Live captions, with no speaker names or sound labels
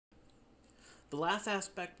The last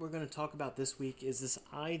aspect we're going to talk about this week is this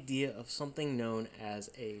idea of something known as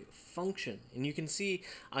a function. And you can see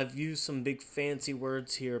I've used some big fancy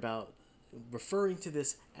words here about referring to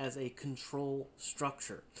this as a control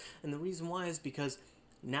structure. And the reason why is because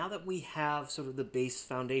now that we have sort of the base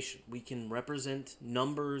foundation, we can represent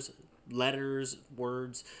numbers, letters,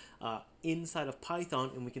 words inside of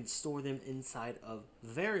Python, and we can store them inside of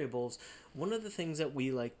variables. One of the things that we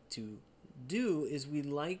like to do is we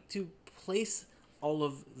like to place all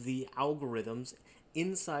of the algorithms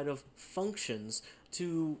inside of functions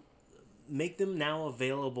to make them now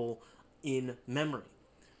available in memory.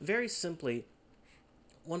 Very simply,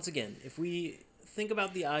 once again, if we think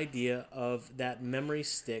about the idea of that memory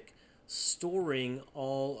stick storing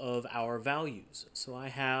all of our values. So I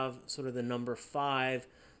have sort of the number 5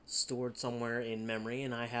 stored somewhere in memory,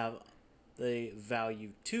 and I have the value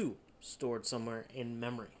 2 stored somewhere in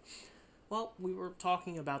memory. Well, we were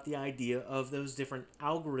talking about the idea of those different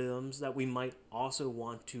algorithms that we might also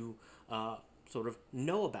want to sort of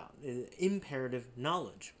know about, imperative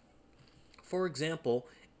knowledge. For example,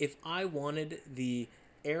 if I wanted the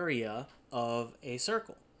area of a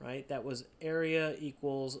circle, right, that was area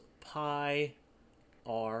equals pi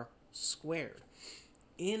r squared.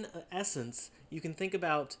 In essence, you can think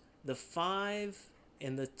about the 5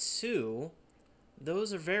 and the 2,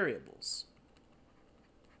 those are variables.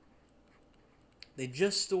 They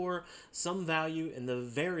just store some value, and the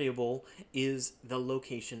variable is the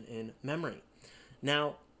location in memory.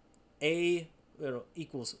 Now, a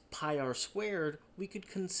equals pi r squared, we could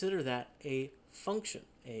consider that a function.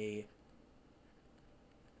 A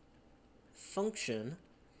function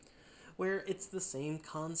where it's the same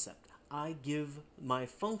concept. I give my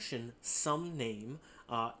function some name,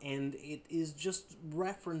 and it is just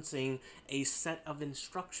referencing a set of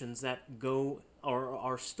instructions that go or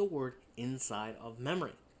are stored inside of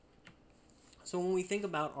memory. So when we think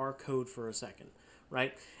about our code for a second,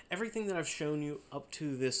 right, everything that I've shown you up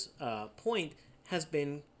to this point has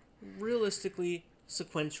been realistically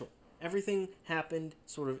sequential. Everything happened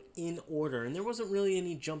sort of in order, and there wasn't really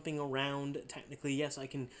any jumping around. Technically, yes, I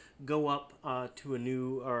can go up to a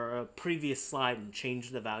new or a previous slide and change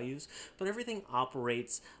the values, but everything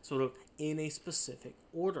operates sort of in a specific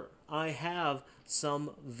order. I have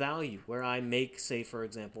some value where I make, say, for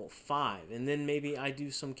example, 5, and then maybe I do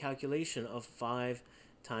some calculation of 5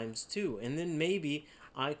 times 2, and then maybe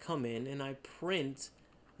I come in and I print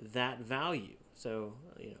that value. So,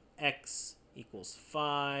 x equals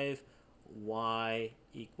 5, y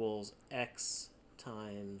equals x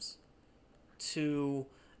times 2,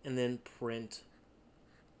 and then print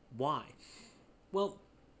y. Well,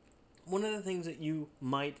 one of the things that you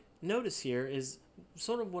might notice here is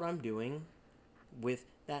sort of what I'm doing with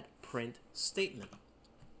that print statement.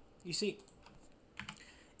 You see,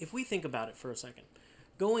 if we think about it for a second,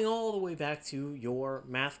 going all the way back to your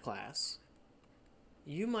math class,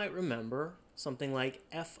 you might remember something like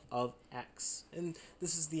f of x. And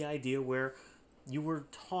this is the idea where you were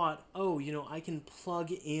taught, oh, I can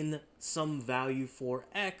plug in some value for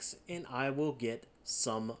x and I will get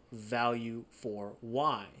some value for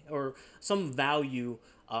y, or some value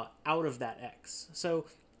out of that x. So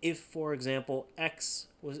if, for example, x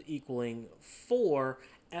was equaling 4,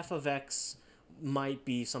 f of x might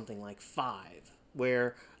be something like 5,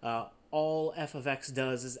 where all f of x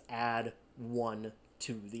does is add 1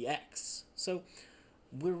 to the x. So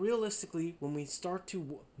we're realistically, when we start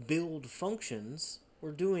to build functions,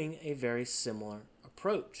 we're doing a very similar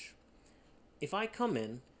approach. If I come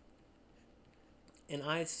in and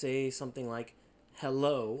I say something like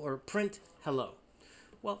hello, or print hello,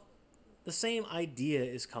 well, the same idea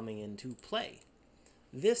is coming into play.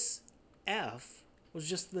 This f was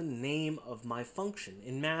just the name of my function.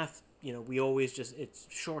 In math, we always just, it's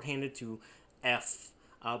shorthanded to f,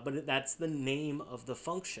 but that's the name of the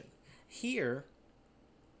function. Here,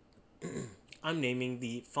 I'm naming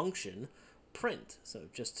the function print. So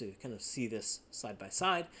just to kind of see this side by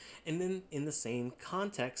side. And then in the same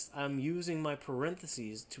context, I'm using my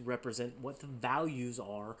parentheses to represent what the values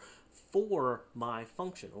are for my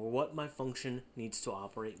function, or what my function needs to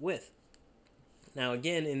operate with. Now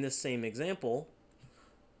again, in this same example,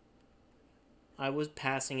 I was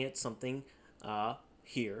passing it something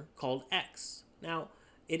here called x. Now,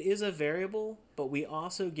 it is a variable, but we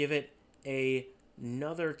also give it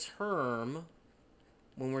another term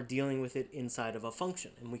when we're dealing with it inside of a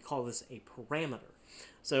function, and we call this a parameter.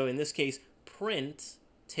 So in this case, print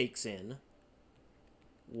takes in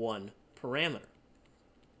one parameter.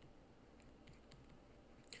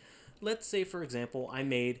 Let's say, for example, I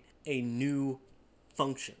made a new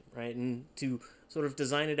function, right? And to sort of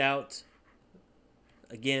design it out,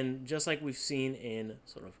 again, just like we've seen in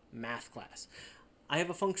sort of math class, I have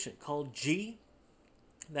a function called g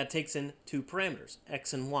that takes in two parameters,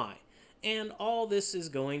 x and y. And all this is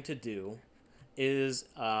going to do is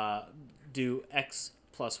do x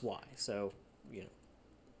plus y. So,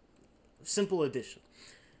 simple addition.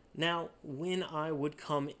 Now, when I would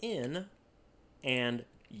come in and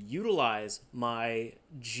utilize my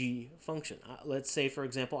g function, let's say, for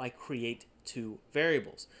example, I create two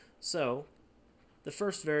variables. So, the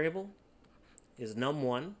first variable is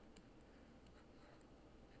num1,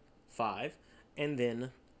 5, and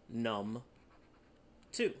then num2,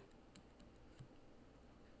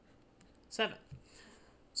 7.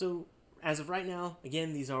 So as of right now,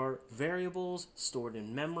 again, these are variables stored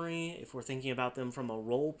in memory. If we're thinking about them from a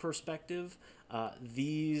role perspective,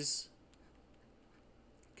 these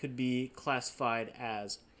could be classified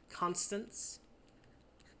as constants,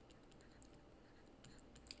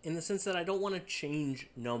 in the sense that I don't want to change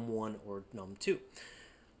num1 or num2.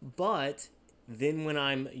 But then when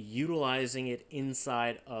I'm utilizing it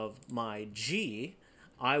inside of my g,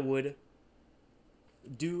 I would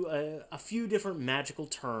do a few different magical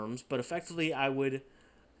terms, but effectively I would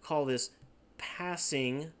call this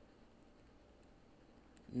passing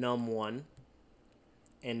num1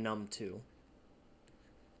 and num2.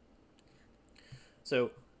 So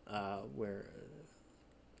where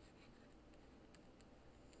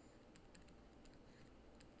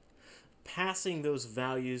passing those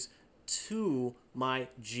values to my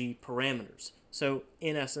g parameters. So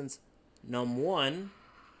in essence, num1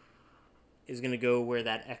 is going to go where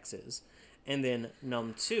that x is, and then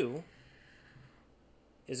num2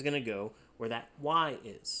 is going to go where that y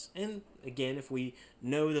is. And again, if we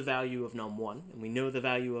know the value of num1, and we know the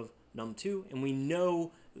value of num2, and we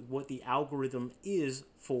know what the algorithm is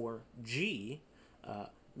for g,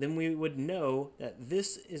 then we would know that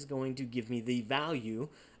this is going to give me the value,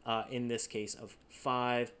 in this case, of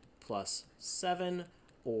 5 plus 7,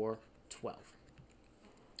 or 12.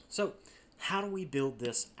 So how do we build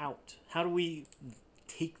this out? How do we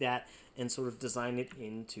take that and sort of design it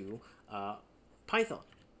into Python?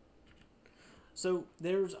 So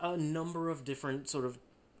there's a number of different sort of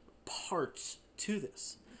parts to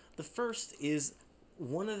this. The first is,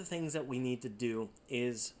 one of the things that we need to do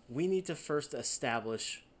is we need to first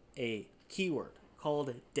establish a keyword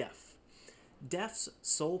called def. Def's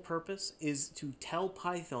sole purpose is to tell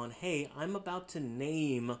Python, hey, I'm about to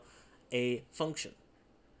name a function.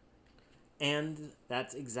 And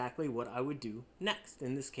that's exactly what I would do next.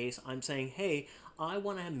 In this case, I'm saying, hey, I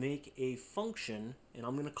want to make a function, and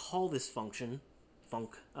I'm going to call this function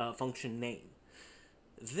function name.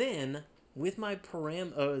 Then, with my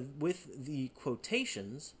with the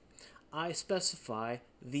quotations, I specify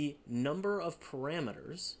the number of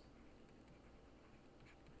parameters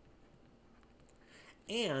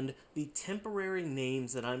and the temporary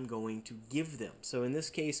names that I'm going to give them. So in this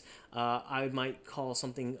case, I might call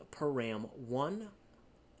something param1,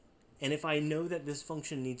 and if I know that this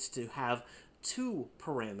function needs to have 2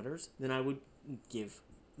 parameters, then I would give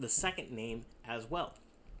the second name as well.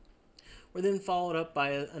 We're then followed up by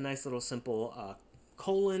a nice little simple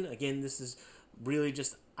colon. Again, this is really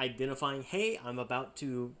just identifying, hey, I'm about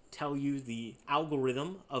to tell you the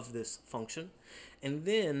algorithm of this function. And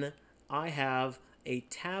then I have a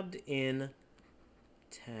tabbed in.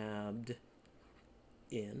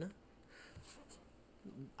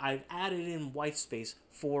 I've added in white space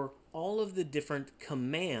for all of the different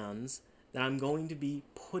commands that I'm going to be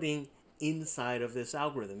putting inside of this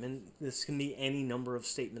algorithm. And this can be any number of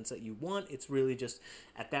statements that you want. It's really just,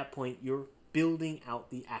 at that point, you're building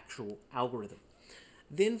out the actual algorithm.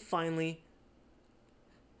 Then finally,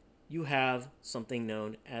 you have something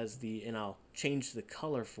known as and I'll change the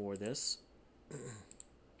color for this.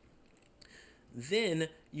 Then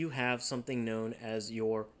you have something known as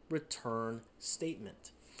your return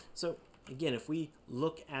statement. So again, if we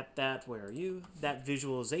look at that, that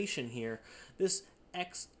visualization here, this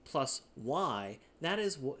x plus y, that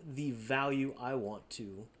is what the value I want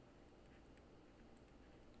to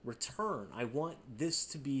return. I want this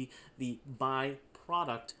to be the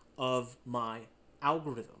byproduct of my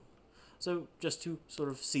algorithm. So just to sort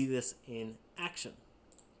of see this in action.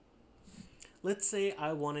 Let's say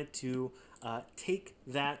I wanted to take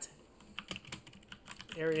that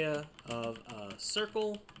area of a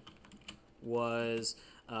circle was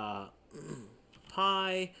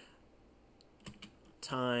pi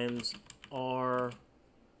times r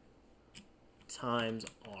times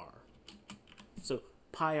r. So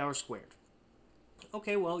pi r squared.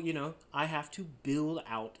 Okay, well, I have to build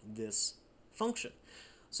out this function.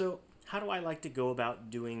 So how do I like to go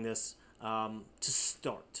about doing this to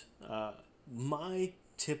start? My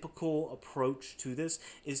typical approach to this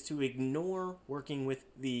is to ignore working with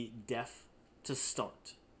the def to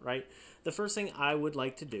start, right? The first thing I would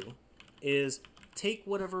like to do is take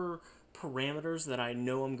whatever parameters that I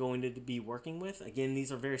know I'm going to be working with. Again,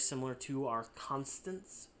 these are very similar to our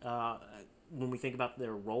constants when we think about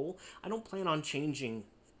their role. I don't plan on changing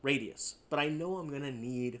radius, but I know I'm going to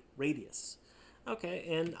need radius. Okay,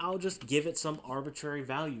 and I'll just give it some arbitrary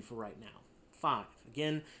value for right now. 5.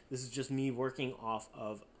 Again, this is just me working off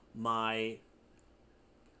of my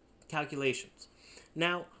calculations.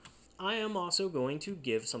 Now, I am also going to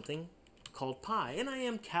give something called pi, and I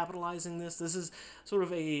am capitalizing this. This is sort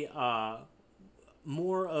of a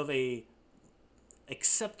more of a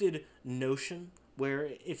accepted notion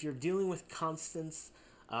where if you're dealing with constants,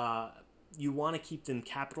 you want to keep them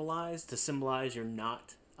capitalized to symbolize you're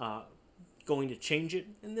not going to change it.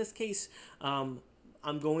 In this case,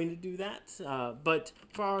 I'm going to do that, but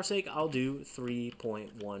for our sake, I'll do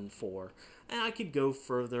 3.14. And I could go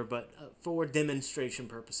further, but for demonstration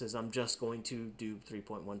purposes, I'm just going to do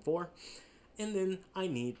 3.14. And then I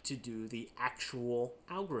need to do the actual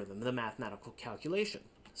algorithm, the mathematical calculation.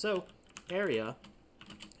 So area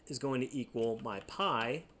is going to equal my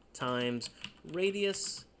pi times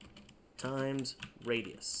radius times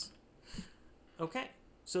radius. Okay,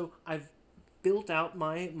 so I've built out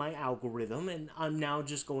my algorithm, and I'm now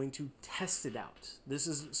just going to test it out. This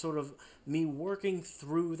is sort of me working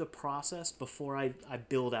through the process before I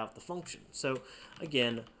build out the function. So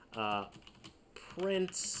again,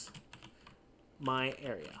 print my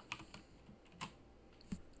area.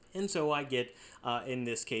 And so I get, in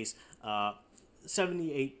this case,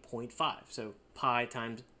 78.5. So pi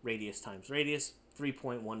times radius,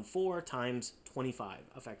 3.14 times 25,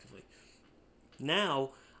 effectively.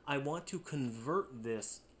 Now, I want to convert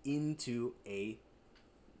this into a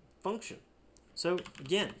function. So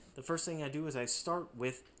again, the first thing I do is I start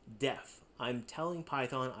with def. I'm telling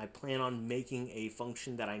Python I plan on making a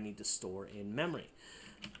function that I need to store in memory.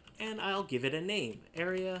 And I'll give it a name,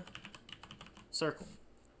 area circle.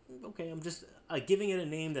 Okay, I'm just giving it a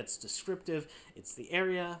name that's descriptive. It's the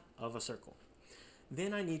area of a circle.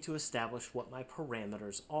 Then I need to establish what my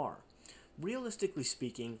parameters are. Realistically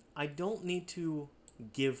speaking, I don't need to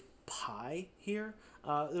give pi here.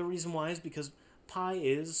 The reason why is because pi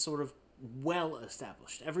is sort of well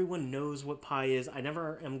established. Everyone knows what pi is. I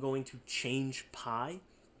never am going to change pi,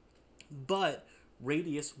 but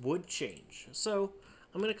radius would change. So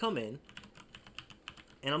I'm going to come in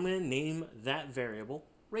and I'm going to name that variable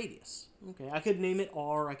radius. Okay, I could name it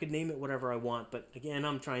r, I could name it whatever I want, but again,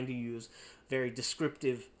 I'm trying to use very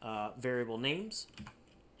descriptive variable names.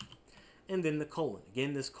 And then the colon.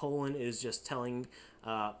 Again, this colon is just telling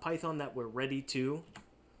Python that we're ready to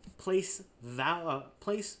place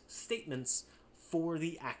statements for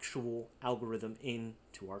the actual algorithm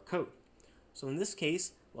into our code. So in this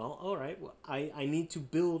case, well, all right, well, I need to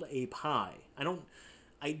build a pi. I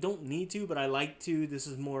don't need to, but I like to. This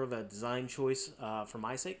is more of a design choice for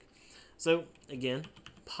my sake. So again,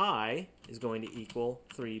 pi is going to equal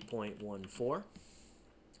 3.14.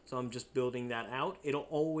 So I'm just building that out. It'll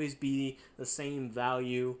always be the same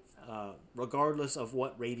value regardless of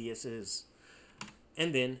what radius is.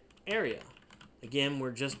 And then area. Again,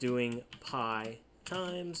 we're just doing pi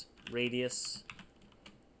times radius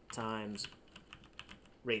times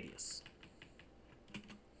radius.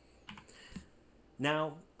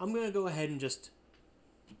 Now, I'm going to go ahead and just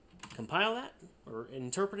compile that, or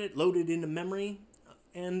interpret it, load it into memory,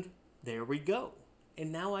 and there we go.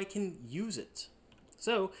 And now I can use it.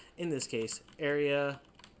 So, in this case, area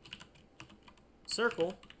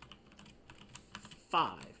circle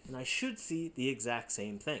 5. And I should see the exact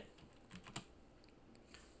same thing.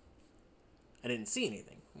 I didn't see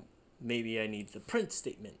anything. Maybe I need the print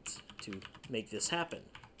statement to make this happen.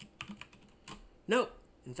 No,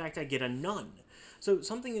 in fact, I get a none. So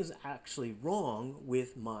something is actually wrong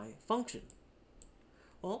with my function.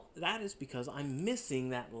 Well, that is because I'm missing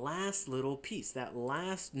that last little piece, that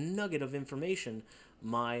last nugget of information,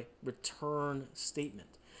 my return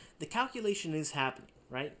statement. The calculation is happening,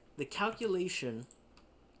 right? The calculation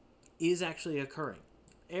is actually occurring.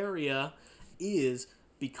 Area is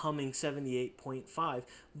becoming 78.5,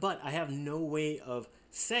 but I have no way of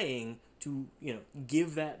saying to,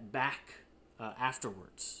 give that back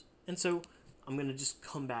afterwards. And so I'm going to just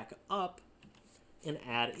come back up and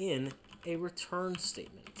add in a return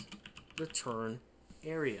statement. Return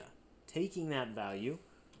area. Taking that value,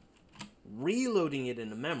 reloading it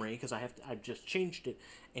into memory because I've just changed it.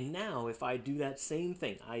 And now if I do that same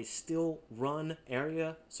thing, I still run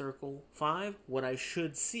area circle 5, what I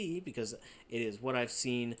should see, because it is what I've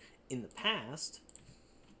seen in the past,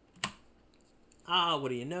 What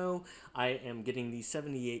do you know? I am getting the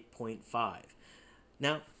 78.5.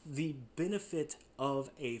 Now, the benefit of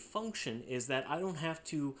a function is that I don't have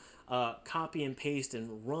to copy and paste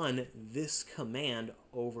and run this command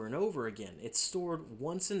over and over again. It's stored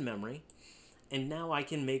once in memory, and now I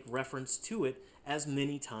can make reference to it as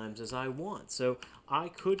many times as I want. So I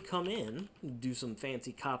could come in, do some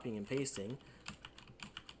fancy copying and pasting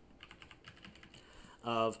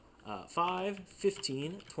of 5,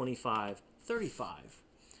 15, 25, 35.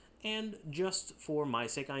 And just for my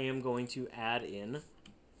sake, I am going to add in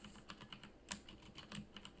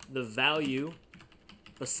the value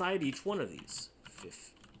beside each one of these.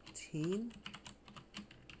 15,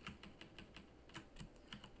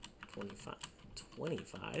 25,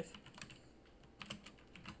 25,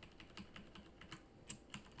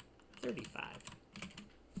 35.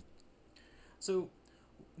 So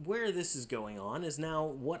where this is going on is now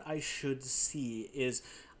what I should see is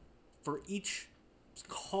for each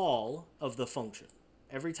call of the function.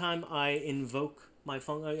 Every time I invoke my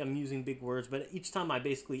function, I'm using big words, but each time I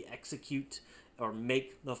basically execute or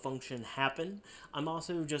make the function happen, I'm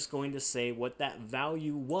also just going to say what that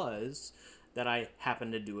value was that I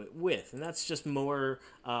happen to do it with. And that's just more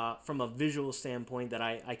from a visual standpoint that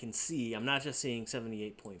I can see. I'm not just seeing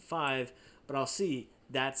 78.5, but I'll see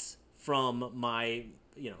that's from my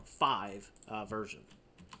 5 version.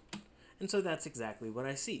 And so that's exactly what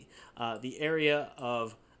I see. The area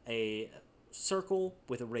of a circle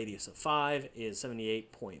with a radius of 5 is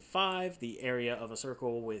 78.5. The area of a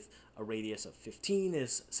circle with a radius of 15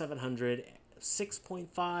 is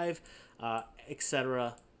 706.5,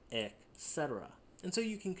 etc., etc. And so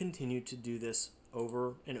you can continue to do this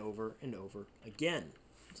over and over and over again.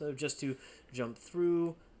 So just to jump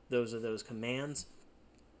through those commands.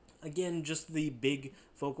 Again, just the big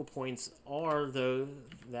focal points are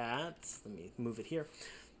let me move it here.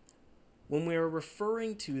 When we're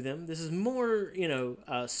referring to them, this is more,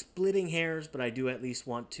 splitting hairs, but I do at least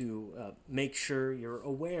want to make sure you're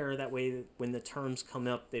aware. That way, when the terms come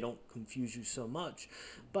up, they don't confuse you so much.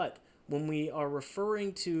 But when we are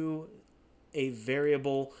referring to a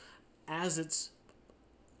variable as it's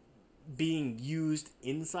being used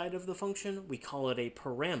inside of the function, we call it a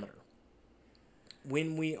parameter.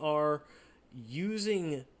 When we are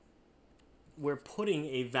we're putting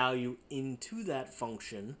a value into that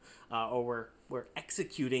function, or we're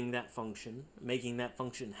executing that function, making that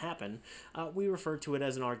function happen, we refer to it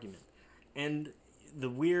as an argument. And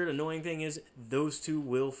the weird, annoying thing is those two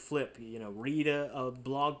will flip. Read a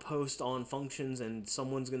blog post on functions and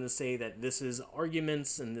someone's going to say that this is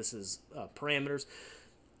arguments and this is parameters.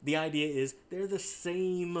 The idea is they're the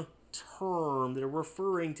same term, they're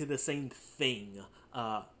referring to the same thing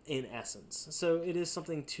in essence. So it is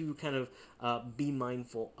something to kind of be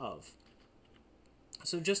mindful of.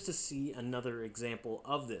 So just to see another example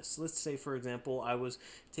of this, let's say, for example, I was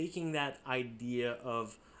taking that idea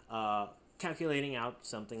of calculating out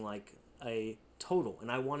something like a total, and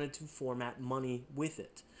I wanted to format money with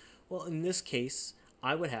it. Well, in this case,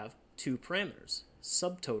 I would have two parameters,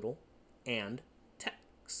 subtotal and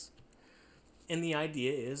tax. And the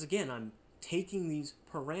idea is, again, I'm taking these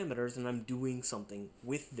parameters and I'm doing something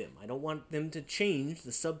with them. I don't want them to change.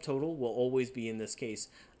 The subtotal will always be, in this case,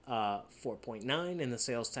 4.9, and the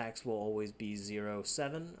sales tax will always be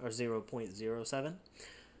 0.7 or 0.07.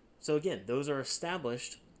 So again, those are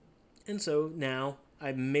established. And so now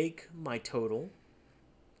I make my total,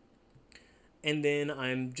 and then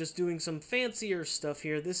I'm just doing some fancier stuff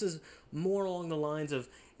here. This is more along the lines of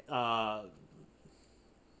I'll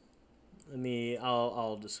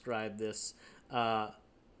describe this.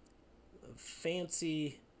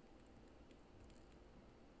 Fancy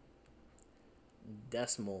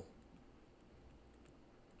decimal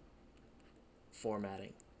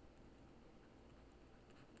formatting.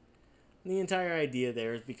 And the entire idea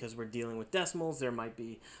there is because we're dealing with decimals, there might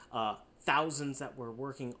be thousands that we're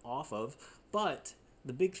working off of, but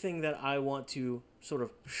the big thing that I want to sort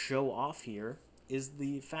of show off here is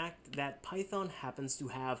the fact that Python happens to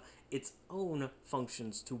have its own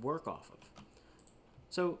functions to work off of.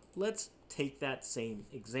 So let's take that same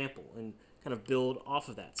example and kind of build off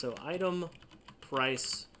of that. So item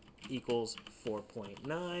price equals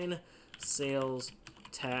 4.9, sales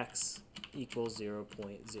tax equals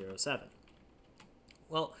 0.07.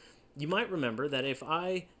 Well, you might remember that if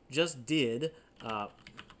I just did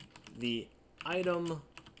the item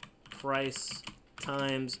price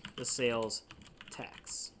times the sales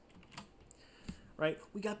tax, right?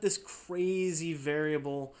 We got this crazy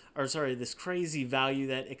variable, or sorry, this crazy value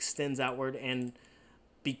that extends outward, and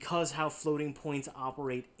because how floating points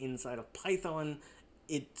operate inside of Python,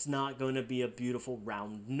 it's not going to be a beautiful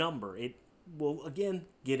round number. It we'll again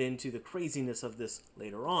get into the craziness of this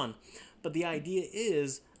later on. But the idea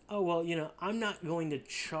is, oh, well, I'm not going to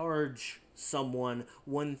charge someone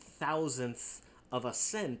 1,000th of a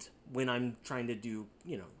cent when I'm trying to do,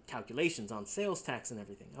 calculations on sales tax and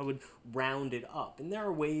everything. I would round it up. And there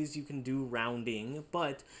are ways you can do rounding,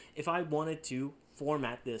 but if I wanted to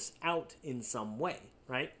format this out in some way,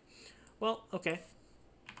 right? Well, okay.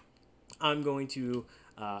 I'm going to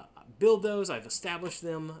build those. I've established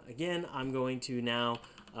them. Again, I'm going to now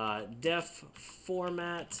def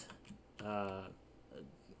format,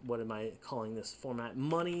 what am I calling this? Format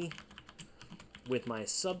money with my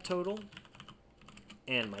subtotal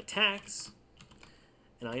and my tax.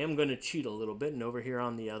 And I am going to cheat a little bit, and over here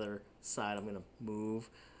on the other side I'm going to move.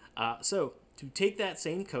 So to take that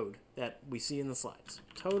same code that we see in the slides,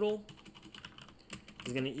 total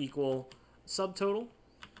is going to equal subtotal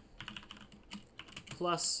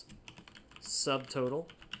plus subtotal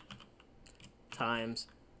times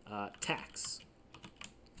tax.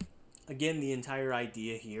 Again, the entire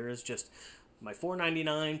idea here is just my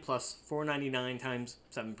 $4.99 plus $4.99 times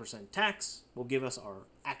 7% tax will give us our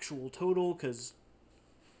actual total, because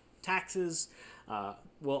taxes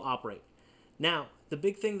will operate. Now, the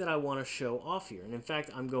big thing that I want to show off here, and in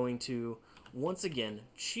fact, I'm going to once again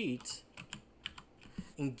cheat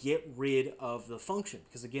and get rid of the function,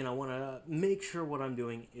 because again, I want to make sure what I'm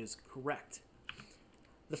doing is correct.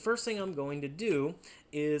 The first thing I'm going to do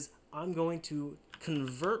is I'm going to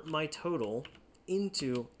convert my total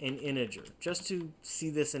into an integer, just to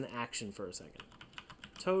see this in action for a second.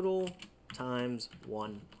 Total times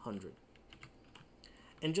 100.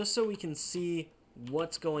 And just so we can see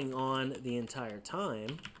what's going on the entire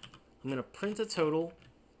time, I'm going to print a total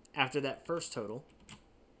after that first total,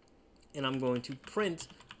 and I'm going to print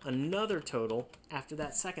another total after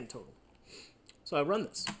that second total. So I run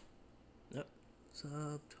this. Yep.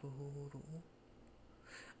 Subtotal.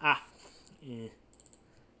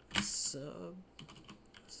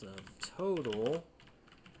 Subtotal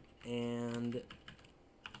and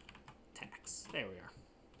tax. There we are.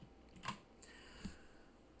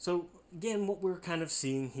 So again, what we're kind of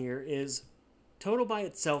seeing here is total by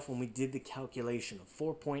itself. When we did the calculation of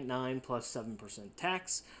 4.9 plus 7%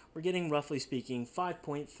 tax, we're getting, roughly speaking,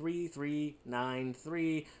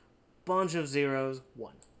 5.3393, bunch of zeros,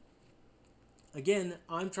 1. Again,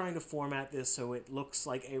 I'm trying to format this so it looks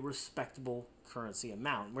like a respectable currency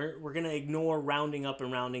amount. We're going to ignore rounding up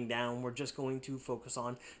and rounding down. We're just going to focus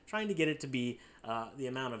on trying to get it to be the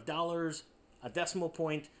amount of dollars, a decimal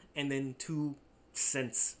point, and then 2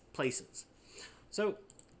 cents places. So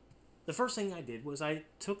the first thing I did was I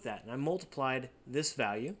took that and I multiplied this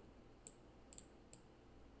value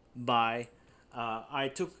by, I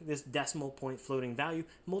took this decimal point floating value,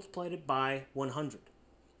 multiplied it by 100.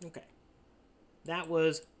 Okay. That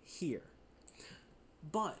was here.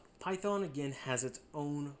 But Python, again, has its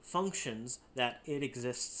own functions that it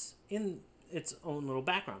exists in its own little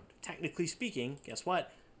background. Technically speaking, guess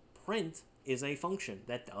what? Print is a function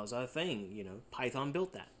that does a thing. Python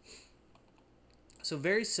built that. So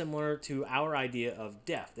very similar to our idea of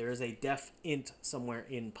def. There is a def int somewhere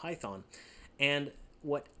in Python. And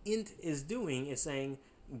what int is doing is saying,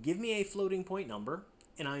 give me a floating point number,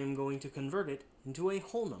 and I am going to convert it into a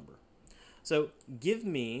whole number. So give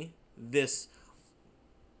me this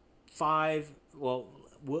it'll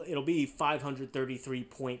be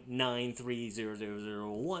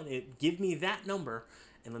 533.930001. Give me that number,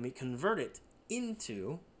 and let me convert it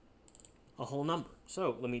into a whole number.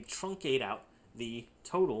 So let me truncate out the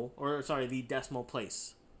total, the decimal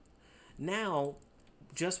place. Now,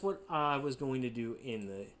 just what I was going to do in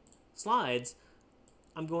the slides,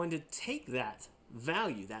 I'm going to take that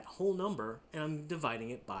value, that whole number, and I'm dividing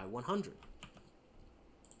it by 100.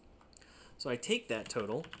 So I take that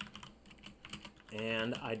total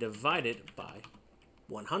and I divide it by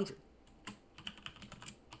 100.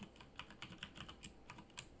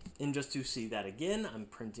 And just to see that again, I'm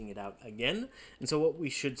printing it out again. And so what we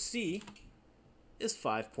should see is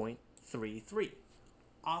 5.33.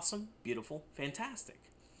 Awesome, beautiful, fantastic.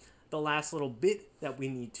 The last little bit that we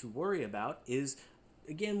need to worry about is,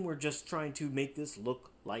 again, we're just trying to make this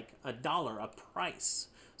look like a dollar, a price.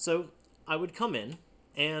 So I would come in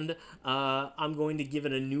and I'm going to give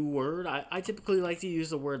it a new word. I typically like to use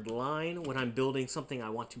the word line when I'm building something I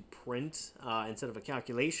want to print instead of a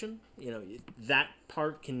calculation. That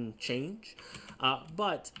part can change.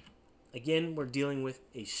 But again, we're dealing with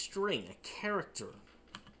a string, a character.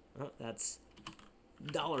 That's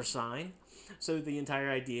 $. So the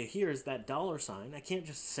entire idea here is that $. I can't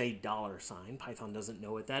just say $. Python doesn't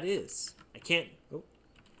know what that is. I can't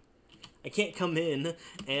come in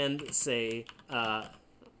and say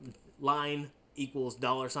line equals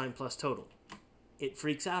 $ plus total. It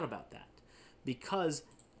freaks out about that because,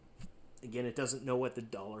 again, it doesn't know what the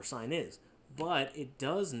 $ is, but it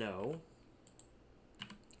does know,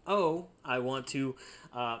 oh, I want to,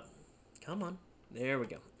 come on, there we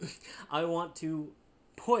go. I want to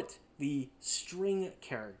put the string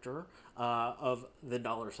character of the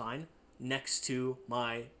 $ next to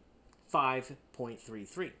my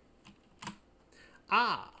 5.33.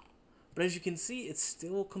 Ah, but as you can see, it's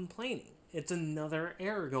still complaining. It's another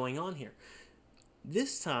error going on here.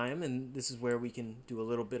 This time, and this is where we can do a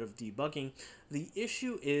little bit of debugging, the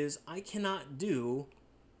issue is I cannot do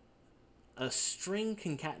a string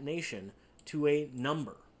concatenation to a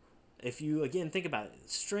number. If you, again, think about it,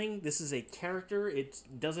 string, this is a character, it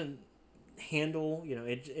doesn't handle,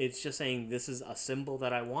 it's just saying this is a symbol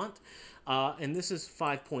that I want, and this is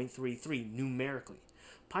 5.33 numerically.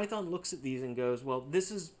 Python looks at these and goes, well, this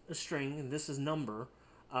is a string and this is number.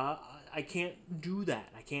 I can't do that.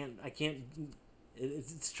 I can't.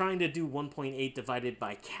 It's trying to do 1.8 divided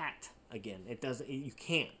by cat again. It doesn't. You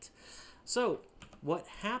can't. So what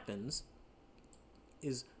happens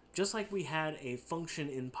is, just like we had a function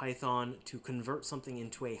in Python to convert something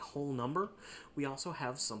into a whole number, we also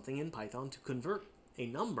have something in Python to convert a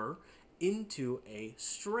number into a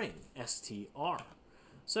string, str.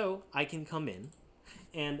 So I can come in,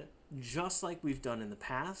 and just like we've done in the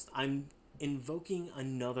past, I'm invoking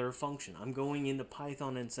another function. I'm going into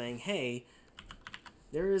Python and saying, hey,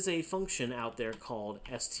 there is a function out there called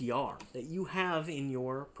str that you have in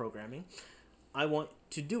your programming. I want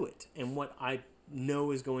to do it. And what I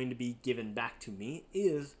know is going to be given back to me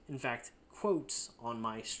is, in fact, quotes on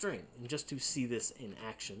my string. And just to see this in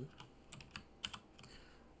action,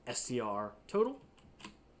 str total,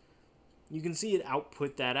 you can see it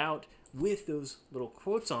output that out with those little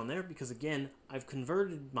quotes on there because, again, I've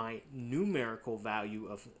converted my numerical value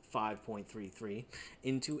of 5.33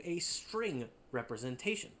 into a string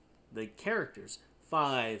representation. The characters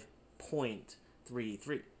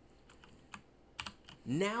 5.33.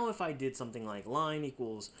 Now if I did something like line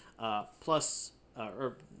equals plus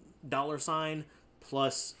or $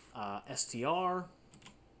 plus str,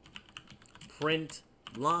 print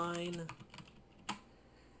line,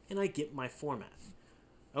 and I get my format.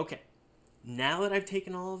 Okay. Now that I've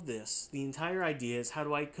taken all of this, the entire idea is how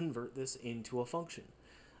do I convert this into a function?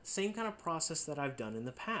 Same kind of process that I've done in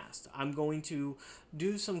the past. I'm going to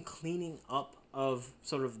do some cleaning up of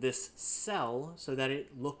sort of this cell so that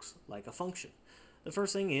it looks like a function. The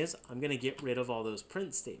first thing is I'm going to get rid of all those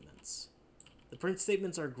print statements. The print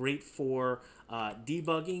statements are great for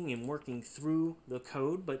debugging and working through the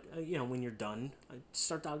code, but when you're done,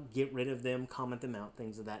 start to get rid of them, comment them out,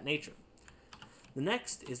 things of that nature. The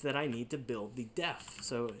next is that I need to build the def.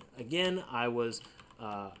 So again, I was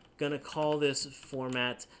going to call this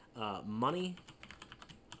format money,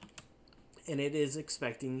 and it is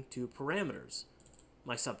expecting two parameters,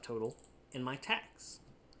 my subtotal and my tax.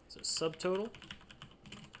 So subtotal,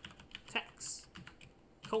 tax,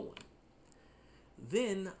 colon.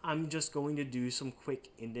 Then I'm just going to do some quick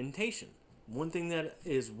indentation. One thing that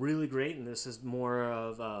is really great, and this is more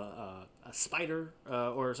of a spider,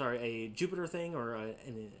 a Jupyter thing or a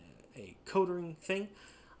codering thing,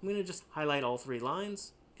 I'm going to just highlight all three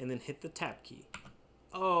lines and then hit the tab key.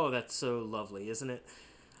 Oh, that's so lovely, isn't it?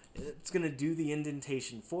 It's going to do the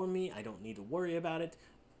indentation for me. I don't need to worry about it.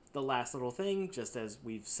 The last little thing, just as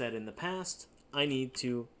we've said in the past, I need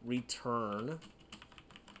to return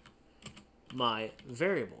my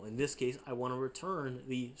variable. In this case, I want to return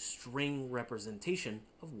the string representation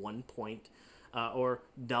of 1 point or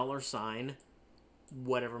 $,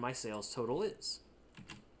 whatever my sales total is.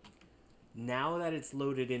 Now that it's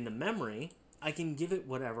loaded into memory, I can give it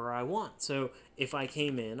whatever I want. So if I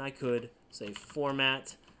came in, I could say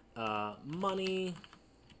format money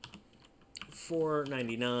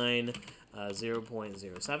 $4.99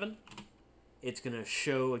 0.07. It's going to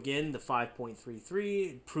show, again, the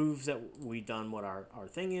 5.33. It proves that we've done what our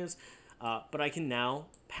thing is. But I can now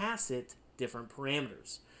pass it different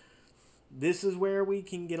parameters. This is where we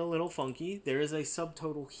can get a little funky. There is a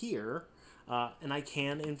subtotal here, and I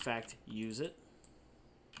can, in fact, use it.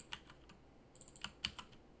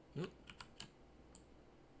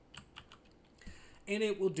 And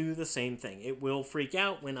it will do the same thing. It will freak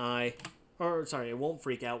out when it won't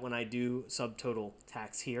freak out when I do subtotal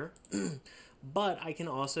tax here. But I can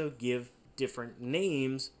also give different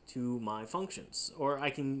names to my functions, or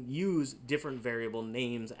I can use different variable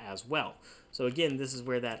names as well. So again, this is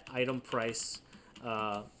where that item price,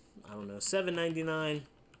 $7.99,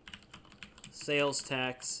 sales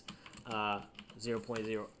tax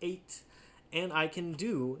 0.08, and I can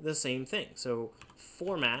do the same thing. So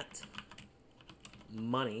format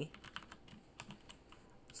money,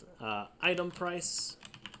 item price,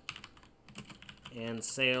 and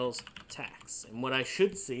sales tax. And what I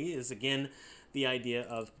should see is, again, the idea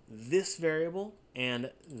of this variable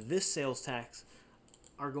and this sales tax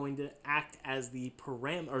are going to act as the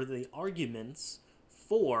the arguments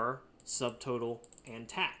for subtotal and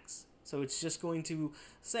tax. So it's just going to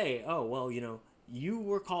say, oh, well, you know, you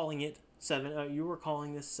were calling it you were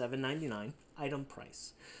calling this $7.99 item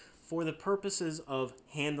price. For the purposes of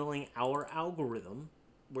handling our algorithm,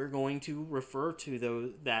 we're going to refer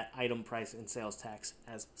to that item price and sales tax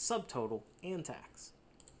as subtotal and tax.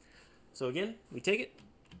 So again, we take it,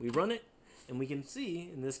 we run it, and we can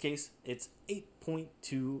see, in this case, it's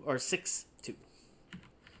 8.2 or 6.2.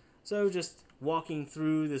 So just walking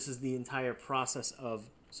through, this is the entire process of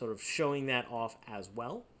sort of showing that off as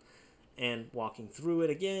well, and walking through it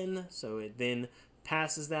again. So it then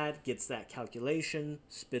passes that, gets that calculation,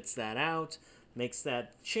 spits that out, makes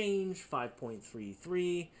that change,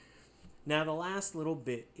 5.33. Now the last little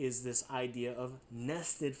bit is this idea of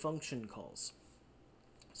nested function calls.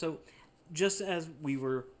 So just as we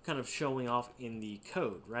were kind of showing off in the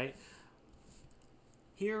code, right?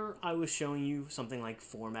 Here I was showing you something like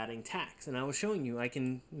formatting tax, and I was showing you I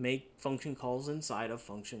can make function calls inside of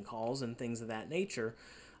function calls and things of that nature.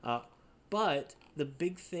 But the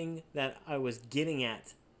big thing that I was getting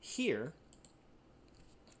at here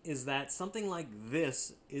is that something like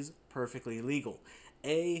this is perfectly legal.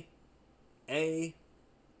 A, 6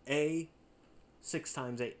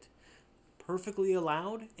 times 8. Perfectly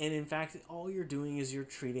allowed, and in fact, all you're doing is you're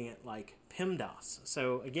treating it like PEMDAS.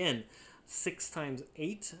 So again, 6 times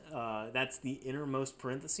 8, that's the innermost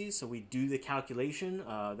parentheses, so we do the calculation,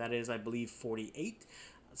 that is, I believe, 48.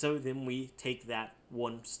 So then we take that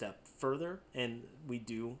one step further, and we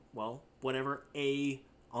do, well, whatever A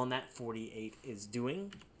on that 48 is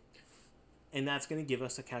doing, and that's going to give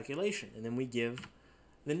us a calculation. And then we give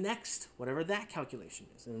the next, whatever that calculation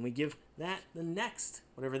is, and we give that the next,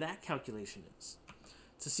 whatever that calculation is.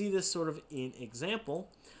 To see this sort of in example,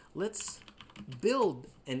 let's build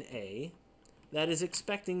an A that is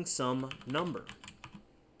expecting some number.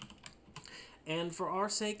 And for our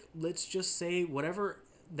sake, let's just say whatever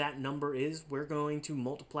that number is, we're going to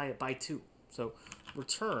multiply it by 2. So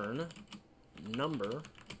return number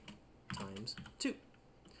times 2.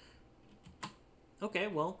 Okay,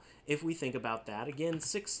 well, if we think about that, again,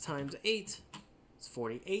 6 times 8 is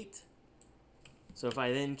 48. So if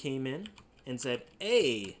I then came in and said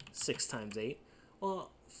A 6 times 8,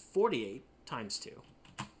 well, 48 times 2,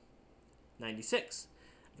 96.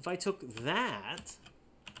 If I took that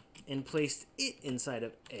and placed it inside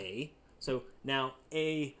of A, so now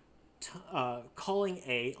calling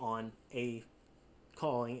A on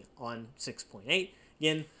 6.8,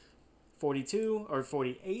 again, 42 or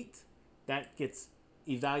 48, that gets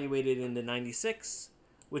evaluated into 96,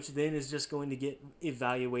 which then is just going to get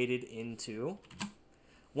evaluated into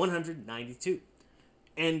 192.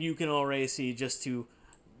 And you can already see, just to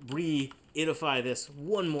re-itify this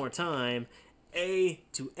one more time, A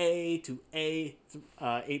to A to A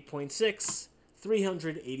 8.6,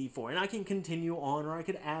 384. And I can continue on, or I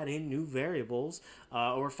could add in new variables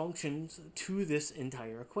or functions to this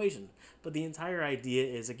entire equation. But the entire idea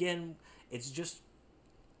is, again, it's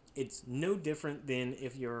no different than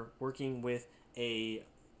if you're working with a,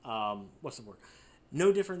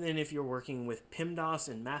 no different than if you're working with PEMDAS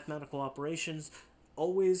and mathematical operations.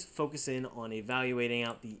 Always focus in on evaluating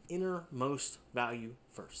out the innermost value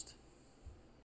first.